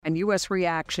And U.S.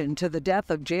 reaction to the death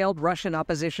of jailed Russian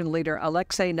opposition leader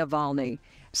Alexei Navalny.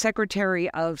 Secretary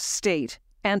of State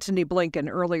Antony Blinken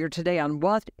earlier today on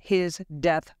what his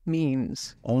death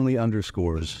means. Only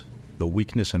underscores the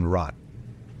weakness and rot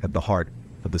at the heart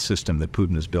of the system that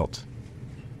Putin has built.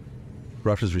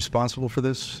 Russia's responsible for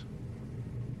this.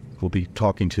 We'll be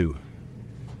talking to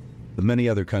the many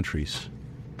other countries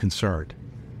concerned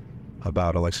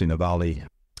about Alexei Navalny.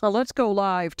 Well, let's go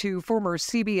live to former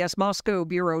CBS Moscow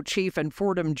bureau chief and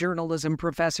Fordham journalism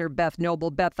professor Beth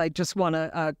Knobel. Beth, I just want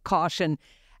to caution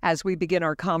as we begin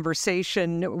our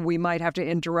conversation, we might have to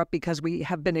interrupt because we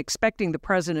have been expecting the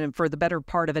president for the better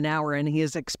part of an hour, and he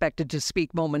is expected to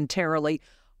speak momentarily.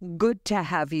 Good to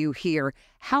have you here.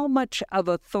 How much of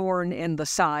a thorn in the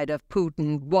side of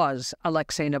Putin was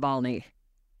Alexei Navalny?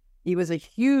 He was a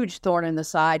huge thorn in the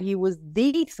side. He was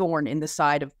the thorn in the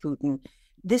side of Putin.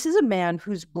 This is a man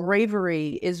whose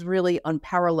bravery is really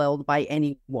unparalleled by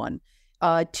anyone.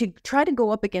 To try to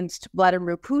go up against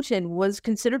Vladimir Putin was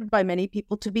considered by many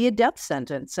people to be a death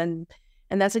sentence. And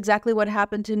that's exactly what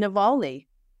happened to Navalny.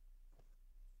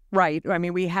 Right. I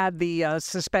mean, we had the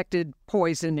suspected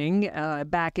poisoning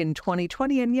back in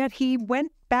 2020, and yet he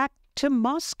went back to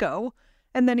Moscow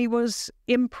and then he was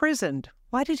imprisoned.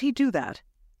 Why did he do that?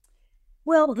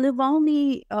 Well,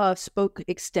 Navalny spoke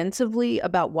extensively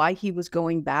about why he was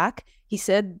going back. He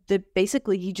said that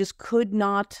basically he just could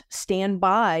not stand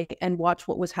by and watch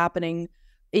what was happening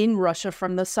in Russia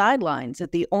from the sidelines,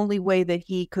 that the only way that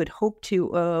he could hope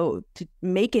to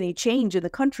make any change in the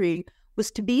country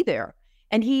was to be there.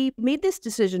 And he made this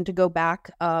decision to go back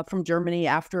from Germany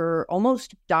after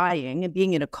almost dying and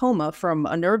being in a coma from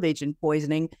a nerve agent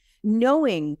poisoning,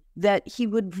 knowing that he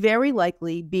would very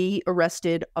likely be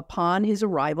arrested upon his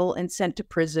arrival and sent to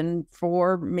prison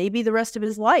for maybe the rest of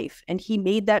his life. And he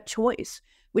made that choice,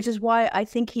 which is why I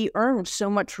think he earned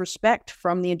so much respect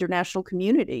from the international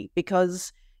community,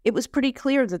 because it was pretty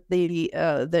clear that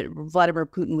that Vladimir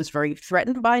Putin was very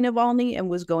threatened by Navalny and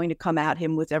was going to come at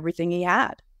him with everything he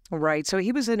had. Right. So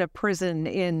he was in a prison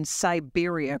in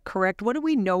Siberia, correct? What do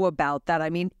we know about that? I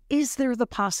mean, is there the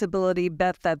possibility,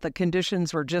 Beth, that the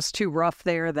conditions were just too rough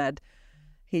there, that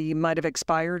he might have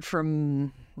expired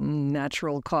from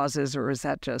natural causes, or is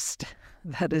that just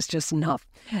not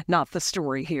the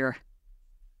story here?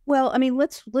 Well, I mean,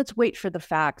 let's wait for the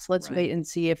facts. Let's Right. wait and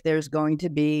see if there's going to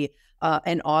be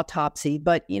an autopsy.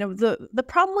 But, you know, the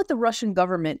problem with the Russian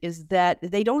government is that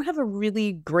they don't have a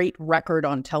really great record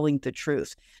on telling the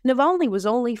truth. Navalny was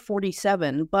only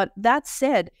 47, but that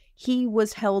said, he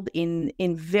was held in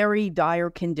very dire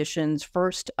conditions,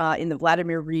 first in the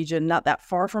Vladimir region, not that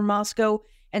far from Moscow,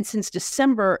 and since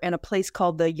December in a place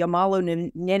called the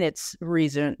Yamalo-Nenets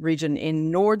region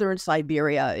in northern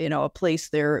Siberia, you know, a place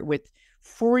there with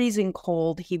freezing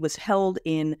cold. He was held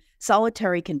in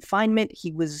solitary confinement.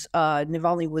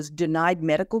 Navalny was denied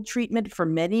medical treatment for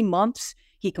many months.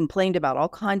 He complained about all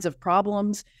kinds of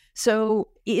problems. So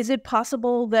is it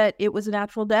possible that it was a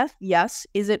natural death? Yes.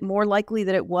 Is it more likely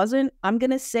that it wasn't? I'm going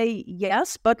to say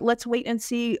yes, but let's wait and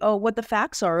see what the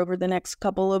facts are over the next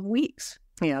couple of weeks.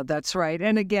 Yeah, that's right.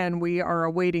 And again, we are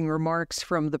awaiting remarks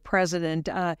from the president.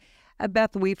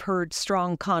 Beth, we've heard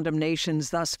strong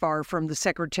condemnations thus far from the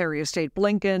Secretary of State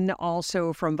Blinken,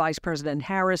 also from Vice President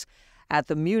Harris at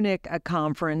the Munich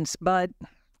conference. But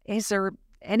is there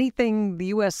anything the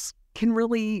U.S. can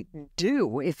really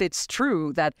do if it's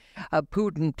true that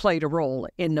Putin played a role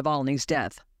in Navalny's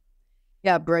death?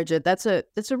 Yeah, Brigitte, that's a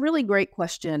really great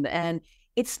question. And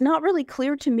it's not really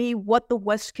clear to me what the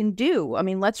West can do. I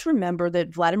mean, let's remember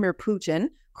that Vladimir Putin,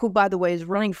 who, by the way, is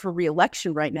running for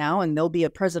re-election right now, and there'll be a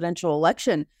presidential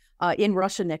election in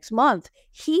Russia next month,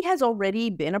 he has already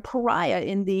been a pariah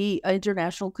in the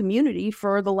international community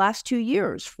for the last 2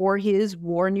 years for his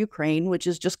war in Ukraine, which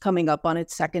is just coming up on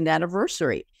its second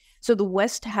anniversary. So the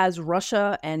West has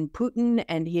Russia and Putin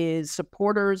and his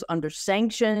supporters under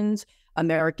sanctions.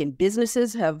 American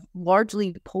businesses have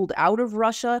largely pulled out of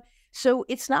Russia. So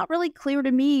it's not really clear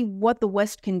to me what the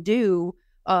West can do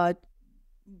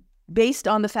based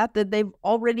on the fact that they've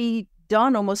already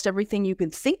done almost everything you can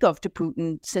think of to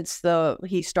Putin since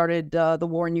he started the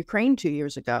war in Ukraine 2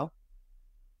 years ago.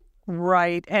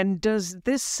 Right. And does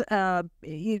this, the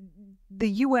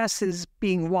U.S. is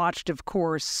being watched, of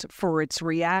course, for its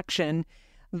reaction.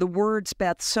 The words,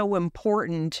 Beth, so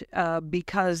important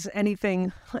because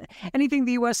anything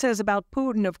the U.S. says about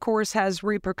Putin, of course, has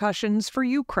repercussions for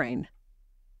Ukraine.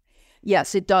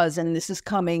 Yes, it does. And this is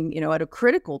coming, at a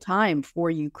critical time for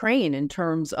Ukraine in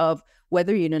terms of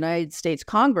whether the United States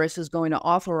Congress is going to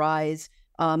authorize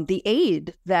the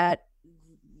aid that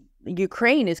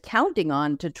Ukraine is counting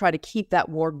on to try to keep that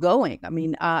war going. I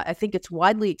mean, I think it's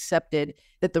widely accepted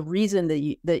that the reason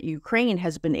that Ukraine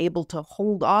has been able to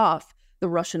hold off the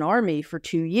Russian army for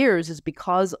 2 years is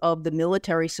because of the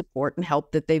military support and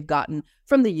help that they've gotten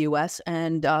from the U.S.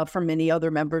 and from many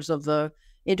other members of the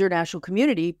international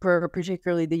community,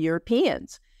 particularly the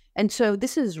Europeans. And so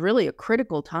this is really a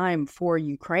critical time for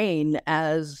Ukraine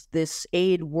as this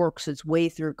aid works its way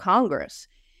through Congress.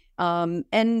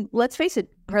 And let's face it,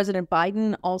 President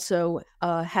Biden also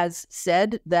has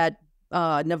said that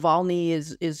Navalny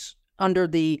is under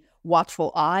the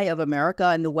watchful eye of America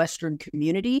and the Western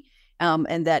community,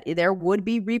 and that there would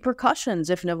be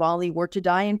repercussions if Navalny were to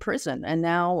die in prison. And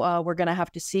now we're going to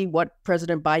have to see what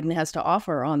President Biden has to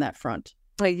offer on that front.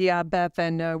 Yeah, Beth,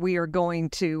 and we are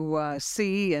going to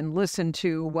see and listen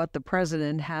to what the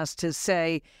president has to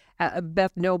say.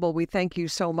 Beth Knobel, we thank you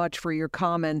so much for your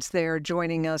comments there,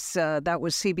 joining us. That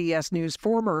was CBS News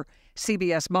former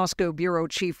CBS Moscow Bureau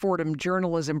Chief Fordham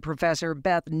journalism professor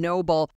Beth Knobel.